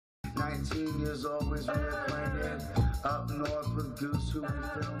19 years old, was reacquainted. Up north with Goose, who we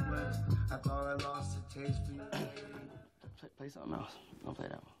filmed with. I thought I lost the taste for you. Play something else. Don't play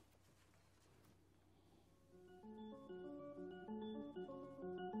that one.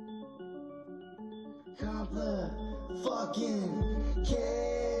 Complication.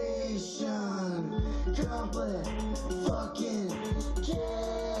 Complication. Complication.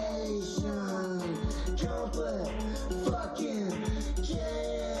 Complication.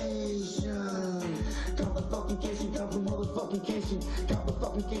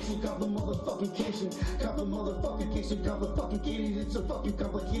 Complication. It's so fucking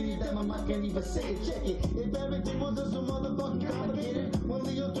complicated that my mind can't even say it. Check it. If everything was just so motherfucking complicated, when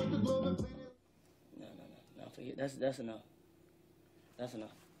Leo took the globe and played it. No, forget. That's enough. That's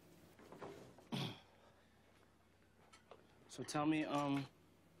enough. So tell me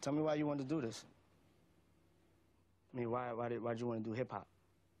why you wanted to do this. I mean, why'd you want to do hip hop?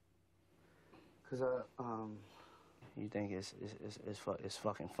 Cause You think it's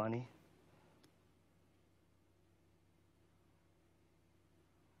fucking funny?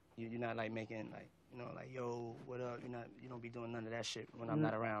 You're not like making like, you know, like, yo, what up? You don't be doing none of that shit when I'm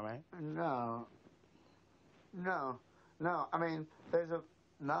not around, right? No. I mean,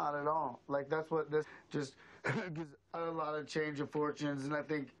 not at all. Like, that's what this just gives a lot of change of fortunes, and I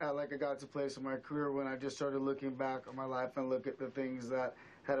think like I got to a place in my career when I just started looking back on my life and look at the things that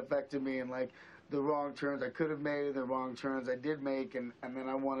had affected me and like the wrong turns I could have made, the wrong turns I did make, and then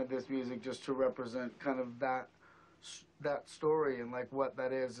I wanted this music just to represent kind of that story and like what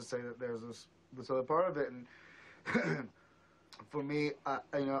that is, to say that there's this other part of it. And for me, I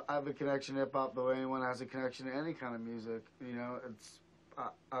have a connection to hip hop the way anyone has a connection to any kind of music. You know, it's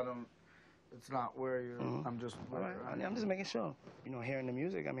not where you're. I'm just. Right. I'm just making sure. You know, hearing the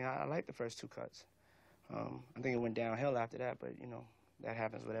music. I mean, I like the first two cuts. I think it went downhill after that, but you know, that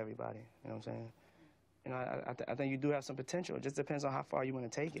happens with everybody. You know what I'm saying? You know, I think you do have some potential. It just depends on how far you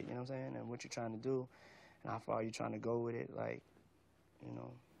want to take it. You know what I'm saying? And what you're trying to do, and how far you're trying to go with it. Like, you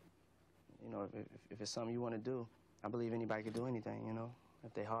know, if it's something you want to do, I believe anybody can do anything. You know,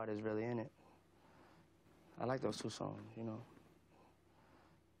 if their heart is really in it. I like those two songs. You know.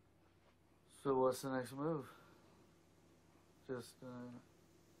 So what's the next move? Just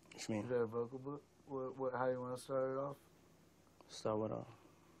What you mean? is there a vocal book? What? How do you want to start it off? Start what off?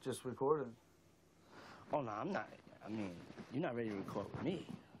 Just recording. Oh no, I'm not. I mean, you're not ready to record with me.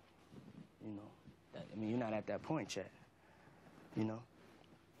 You know. I mean, you're not at that point yet. You know.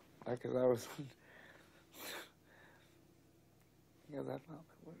 Because I was. Because I thought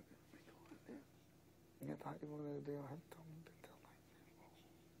that what I thought you wanted to do. I told him to tell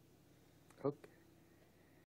like. Okay.